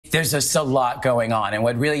there's just a lot going on. And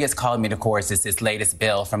what really has called me to course is this latest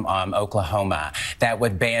bill from Oklahoma that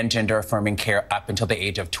would ban gender-affirming care up until the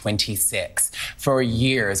age of 26. For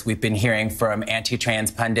years, we've been hearing from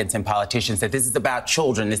anti-trans pundits and politicians that this is about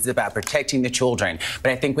children, this is about protecting the children.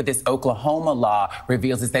 But I think what this Oklahoma law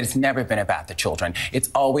reveals is that it's never been about the children. It's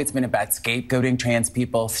always been about scapegoating trans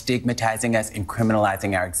people, stigmatizing us, and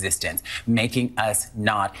criminalizing our existence, making us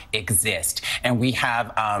not exist. And we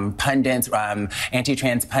have pundits,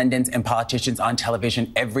 anti-trans pundits and politicians on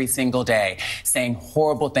television every single day saying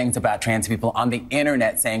horrible things about trans people, on the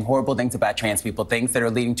internet saying horrible things about trans people, things that are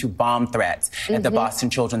leading to bomb threats at the Boston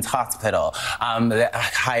Children's Hospital.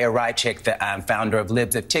 Chaya Raichik, the founder of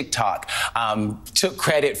Libs of TikTok, took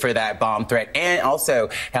credit for that bomb threat and also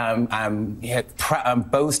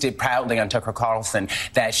boasted proudly on Tucker Carlson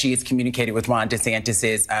that she has communicated with Ron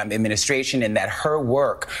DeSantis' administration and that her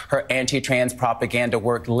work, her anti-trans propaganda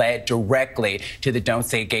work, led directly to the Don't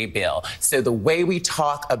Say Gay bill. So the way we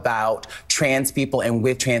talk about trans people and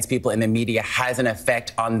with trans people in the media has an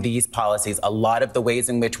effect on these policies. A lot of the ways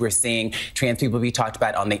in which we're seeing trans people be talked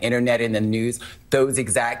about on the internet and the news, those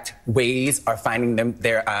exact ways are finding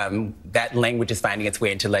that language is finding its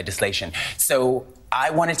way into legislation. So I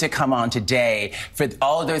wanted to come on today for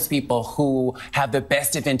all of those people who have the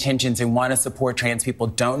best of intentions and want to support trans people,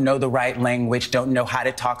 don't know the right language, don't know how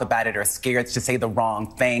to talk about it, or scared to say the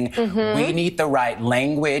wrong thing. We need the right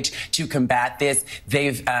language to combat this.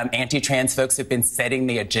 Anti-trans folks have been setting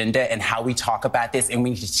the agenda and how we talk about this, and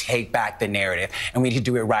we need to take back the narrative, and we need to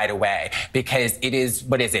do it right away because it is,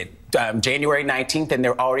 what is it? January 19th, and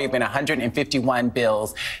there have already been 151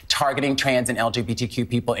 bills targeting trans and LGBTQ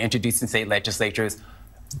people introduced in state legislatures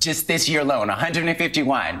just this year alone.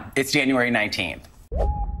 151. It's January 19th.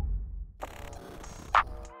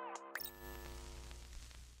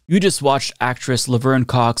 You just watched actress Laverne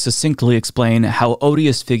Cox succinctly explain how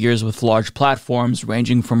odious figures with large platforms,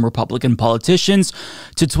 ranging from Republican politicians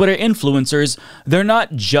to Twitter influencers, they're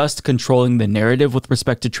not just controlling the narrative with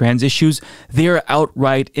respect to trans issues, they are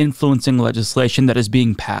outright influencing legislation that is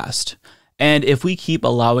being passed. And if we keep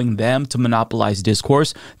allowing them to monopolize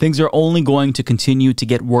discourse, things are only going to continue to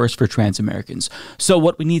get worse for trans Americans. So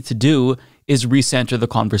what we need to do is recenter the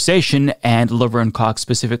conversation, and Laverne Cox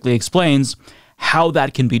specifically explains how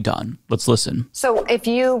that can be done. Let's listen. So if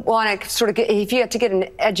you want to if you have to get an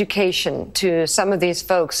education to some of these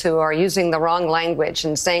folks who are using the wrong language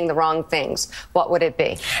and saying the wrong things, what would it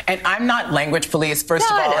be? And I'm not language police. First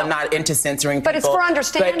of all, I'm not into censoring people. But it's for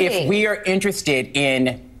understanding. But if we are interested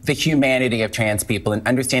in the humanity of trans people and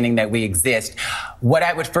understanding that we exist, what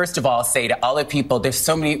I would first of all say to all the people, there's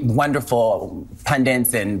so many wonderful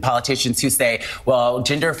pundits and politicians who say, well,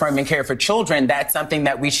 gender-affirming care for children, that's something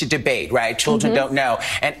that we should debate, right? Children don't know.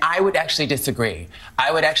 And I would actually disagree.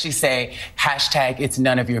 I would actually say, hashtag, it's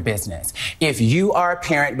none of your business. If you are a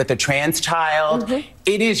parent with a trans child,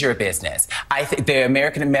 it is your business. I think the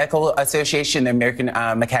American Medical Association, the American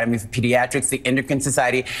Academy of Pediatrics, the Endocrine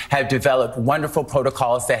Society have developed wonderful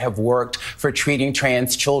protocols that have worked for treating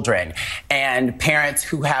trans children. And parents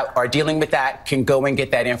who are dealing with that can go and get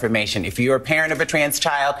that information. If you're a parent of a trans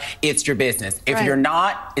child, it's your business. If you're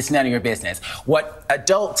not, it's none of your business. What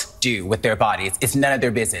adults do with their bodies, it's none of their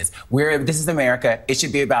business. This is America. It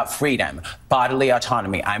should be about freedom, bodily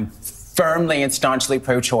autonomy. I'm firmly and staunchly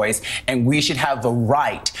pro-choice, and we should have the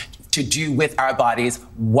right to do with our bodies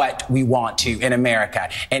what we want to in America.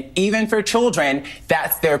 And even for children,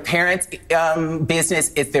 that's their parents'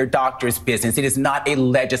 business, it's their doctor's business. It is not a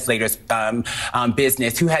legislator's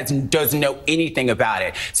business who doesn't know anything about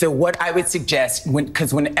it. So what I would suggest,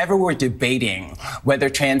 because whenever we're debating whether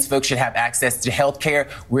trans folks should have access to health care,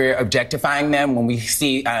 we're objectifying them. When we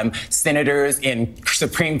see senators in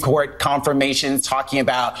Supreme Court confirmations talking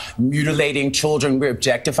about mutilating children, we're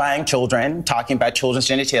objectifying children, talking about children's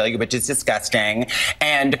genitalia, which is disgusting.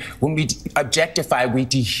 And when we objectify, we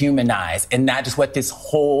dehumanize. And that is what this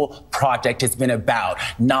whole project has been about,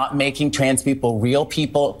 not making trans people real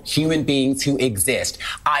people, human beings who exist.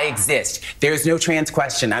 I exist. There's no trans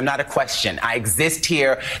question. I'm not a question. I exist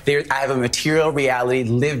here. I have a material reality,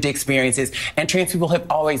 lived experiences, and trans people have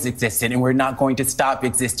always existed, and we're not going to stop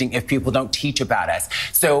existing if people don't teach about us.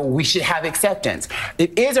 So we should have acceptance.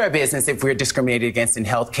 It is our business if we're discriminated against in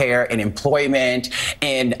healthcare, in employment,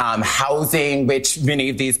 in housing, which many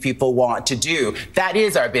of these people want to do. That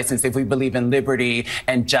is our business if we believe in liberty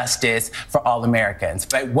and justice for all Americans.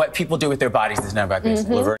 But what people do with their bodies is none of our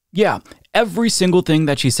business. Yeah, every single thing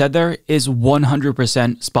that she said there is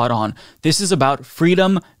 100% spot on. This is about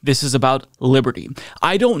freedom. This is about liberty.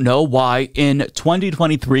 I don't know why in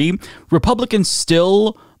 2023, Republicans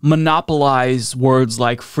still monopolize words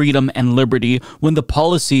like freedom and liberty when the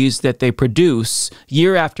policies that they produce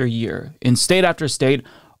year after year in state after state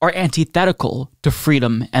are antithetical to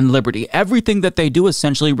freedom and liberty. Everything that they do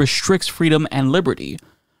essentially restricts freedom and liberty.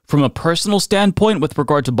 From a personal standpoint with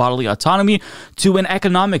regard to bodily autonomy to an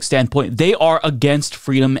economic standpoint, they are against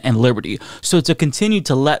freedom and liberty. So to continue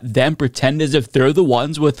to let them pretend as if they're the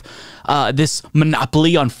ones with this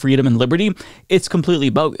monopoly on freedom and liberty, it's completely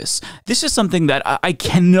bogus. This is something that I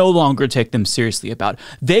can no longer take them seriously about.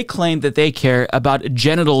 They claim that they care about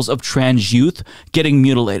genitals of trans youth getting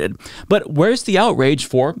mutilated. But where's the outrage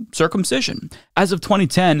for circumcision? As of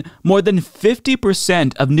 2010, more than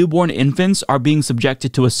 50% of newborn infants are being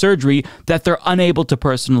subjected to a surgery that they're unable to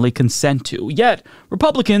personally consent to. Yet,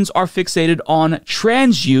 Republicans are fixated on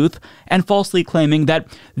trans youth and falsely claiming that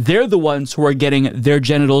they're the ones who are getting their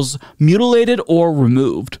genitals mutilated or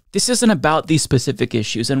removed. This isn't about these specific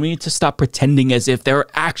issues, and we need to stop pretending as if they're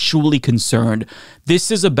actually concerned. This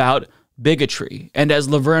is about bigotry. And as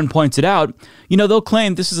Laverne pointed out, they'll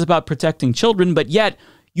claim this is about protecting children, but yet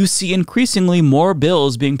you see increasingly more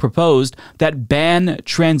bills being proposed that ban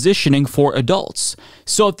transitioning for adults.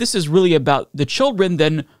 So if this is really about the children,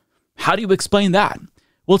 then how do you explain that?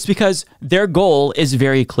 Well, it's because their goal is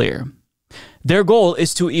very clear. Their goal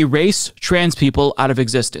is to erase trans people out of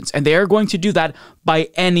existence, and they are going to do that by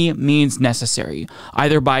any means necessary,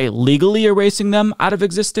 either by legally erasing them out of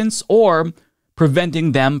existence or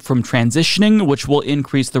preventing them from transitioning, which will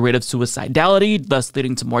increase the rate of suicidality, thus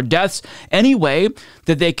leading to more deaths. Any way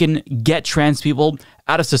that they can get trans people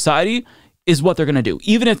out of society is what they're going to do,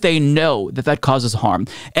 even if they know that that causes harm.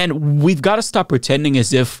 And we've got to stop pretending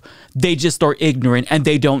as if they just are ignorant and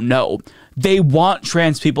they don't know. They want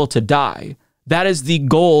trans people to die. That is the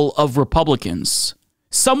goal of Republicans.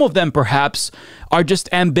 Some of them, perhaps, are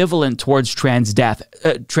just ambivalent towards trans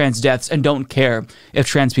deaths and don't care if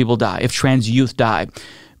trans people die, if trans youth die.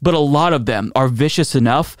 But a lot of them are vicious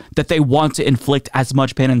enough that they want to inflict as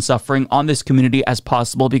much pain and suffering on this community as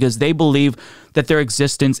possible because they believe that their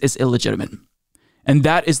existence is illegitimate. And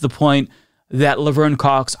that is the point that Laverne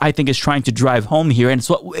Cox, I think, is trying to drive home here, and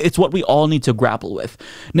it's what we all need to grapple with.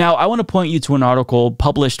 Now, I want to point you to an article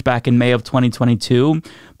published back in May of 2022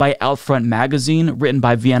 by Outfront magazine, written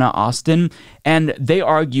by Vienna Austin, and they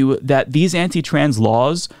argue that these anti-trans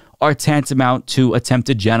laws are tantamount to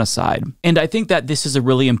attempted genocide. And I think that this is a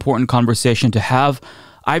really important conversation to have.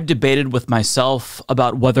 I've debated with myself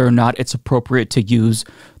about whether or not it's appropriate to use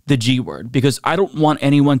the G word, because I don't want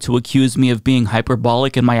anyone to accuse me of being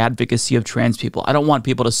hyperbolic in my advocacy of trans people. I don't want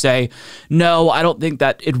people to say, no, I don't think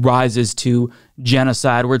that it rises to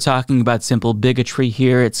genocide. We're talking about simple bigotry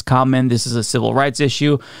here. It's common. This is a civil rights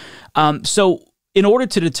issue. So in order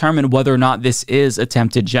to determine whether or not this is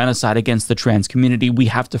attempted genocide against the trans community, we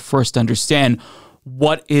have to first understand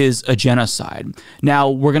what is a genocide. Now,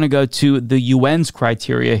 we're going to go to the UN's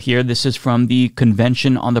criteria here. This is from the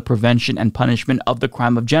Convention on the Prevention and Punishment of the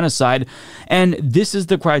Crime of Genocide, and this is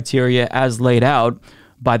the criteria as laid out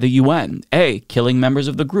by the UN. A, killing members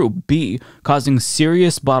of the group. B, causing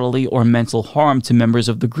serious bodily or mental harm to members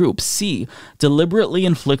of the group. C, deliberately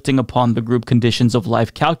inflicting upon the group conditions of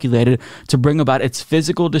life calculated to bring about its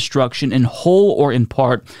physical destruction in whole or in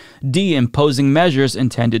part. D, imposing measures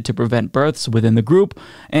intended to prevent births within the group.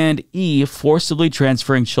 And E, forcibly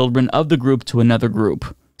transferring children of the group to another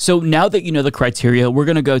group. So now that you know the criteria, we're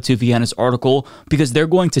going to go to Vienna's article because they're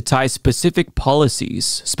going to tie specific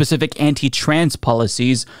policies, specific anti-trans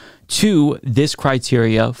policies to this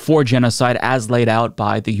criteria for genocide as laid out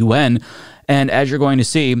by the UN. And as you're going to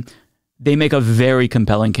see, they make a very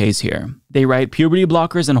compelling case here. They write, puberty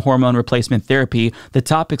blockers and hormone replacement therapy, the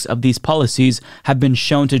topics of these policies, have been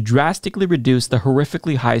shown to drastically reduce the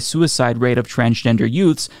horrifically high suicide rate of transgender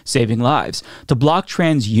youths, saving lives. To block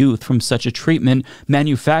trans youth from such a treatment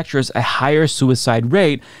manufactures a higher suicide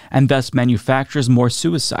rate and thus manufactures more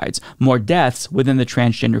suicides, more deaths within the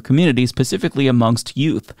transgender community, specifically amongst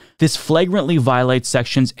youth. This flagrantly violates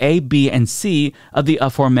sections A, B, and C of the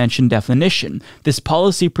aforementioned definition. This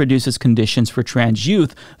policy produces conditions for trans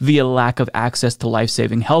youth via lack of access to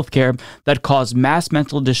life-saving healthcare that cause mass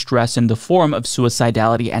mental distress in the form of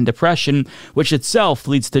suicidality and depression, which itself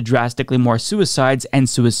leads to drastically more suicides and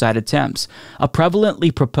suicide attempts. A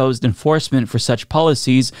prevalently proposed enforcement for such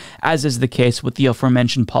policies, as is the case with the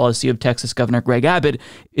aforementioned policy of Texas Governor Greg Abbott,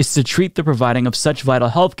 is to treat the providing of such vital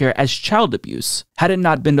healthcare as child abuse. Had it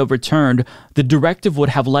not been overturned, the directive would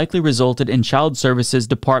have likely resulted in child services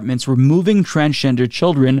departments removing transgender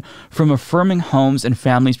children from affirming homes and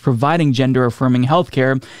families providing receiving gender-affirming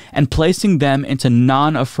healthcare and placing them into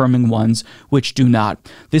non-affirming ones which do not.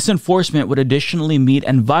 This enforcement would additionally meet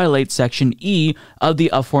and violate Section E of the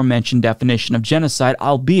aforementioned definition of genocide,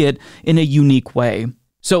 albeit in a unique way.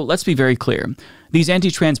 So let's be very clear. These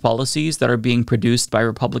anti-trans policies that are being produced by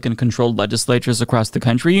Republican-controlled legislatures across the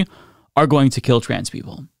country are going to kill trans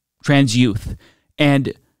people, trans youth,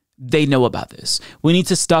 and they know about this. We need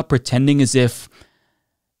to stop pretending as if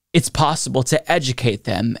it's possible to educate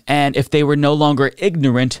them, and if they were no longer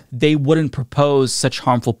ignorant, they wouldn't propose such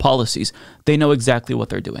harmful policies. They know exactly what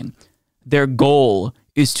they're doing. Their goal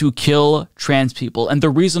is to kill trans people, and the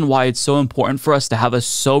reason why it's so important for us to have a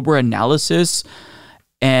sober analysis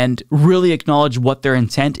and really acknowledge what their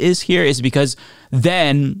intent is here is because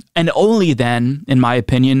then, and only then, in my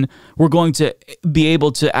opinion, we're going to be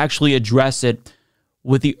able to actually address it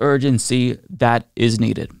with the urgency that is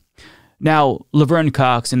needed. Now, Laverne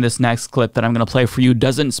Cox in this next clip that I'm going to play for you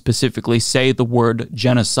doesn't specifically say the word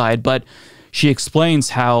genocide, but she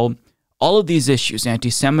explains how all of these issues,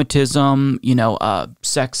 anti-Semitism,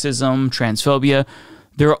 sexism, transphobia,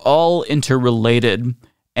 they're all interrelated,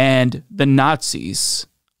 and the Nazis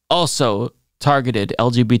also targeted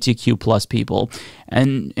LGBTQ plus people.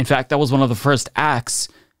 And in fact, that was one of the first acts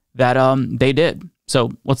that they did. So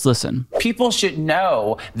let's listen. People should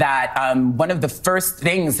know that one of the first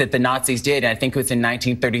things that the Nazis did, and I think it was in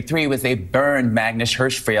 1933, was they burned Magnus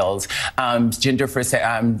Hirschfeld's Gender for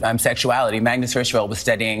Sexuality. Magnus Hirschfeld was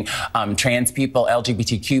studying trans people,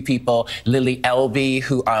 LGBTQ people. Lily Elby,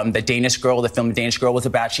 who the Danish Girl, the film The Danish Girl was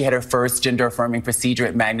about, she had her first gender-affirming procedure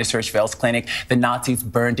at Magnus Hirschfeld's clinic. The Nazis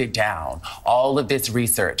burned it down. All of this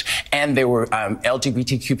research. And there were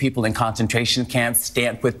LGBTQ people in concentration camps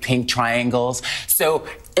stamped with pink triangles. So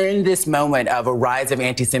in this moment of a rise of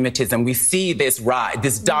anti-Semitism, we see this rise,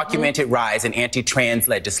 this documented rise in anti-trans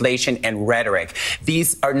legislation and rhetoric.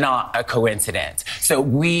 These are not a coincidence. So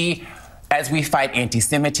as we fight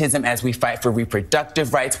anti-Semitism, as we fight for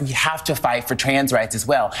reproductive rights, we have to fight for trans rights as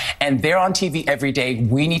well. And they're on TV every day.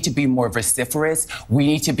 We need to be more vociferous. We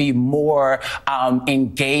need to be more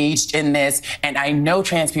engaged in this. And I know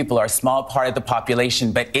trans people are a small part of the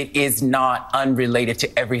population, but it is not unrelated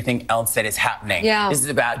to everything else that is happening. Yeah. This is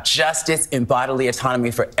about justice and bodily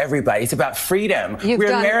autonomy for everybody. It's about freedom.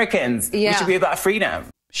 We're Americans. Yeah. We should be about freedom.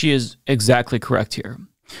 She is exactly correct here.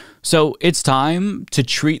 So it's time to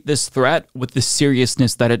treat this threat with the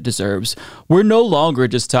seriousness that it deserves. We're no longer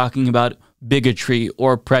just talking about bigotry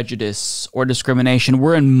or prejudice or discrimination.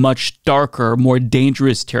 We're in much darker, more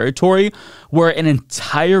dangerous territory where an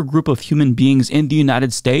entire group of human beings in the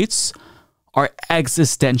United States are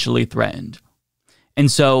existentially threatened.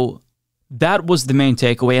 And so that was the main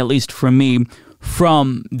takeaway, at least for me,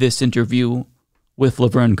 from this interview with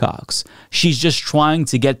Laverne Cox. She's just trying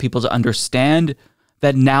to get people to understand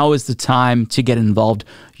that now is the time to get involved.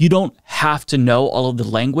 You don't have to know all of the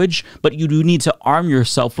language, but you do need to arm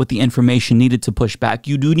yourself with the information needed to push back.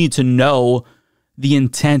 You do need to know the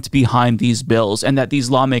intent behind these bills and that these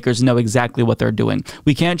lawmakers know exactly what they're doing.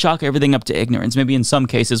 We can't chalk everything up to ignorance. Maybe in some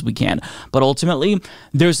cases we can, but ultimately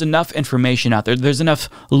there's enough information out there. There's enough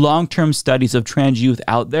long-term studies of trans youth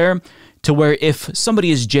out there to where if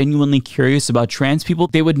somebody is genuinely curious about trans people,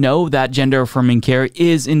 they would know that gender-affirming care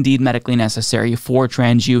is indeed medically necessary for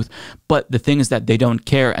trans youth. But the thing is that they don't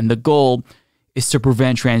care, and the goal is to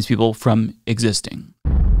prevent trans people from existing.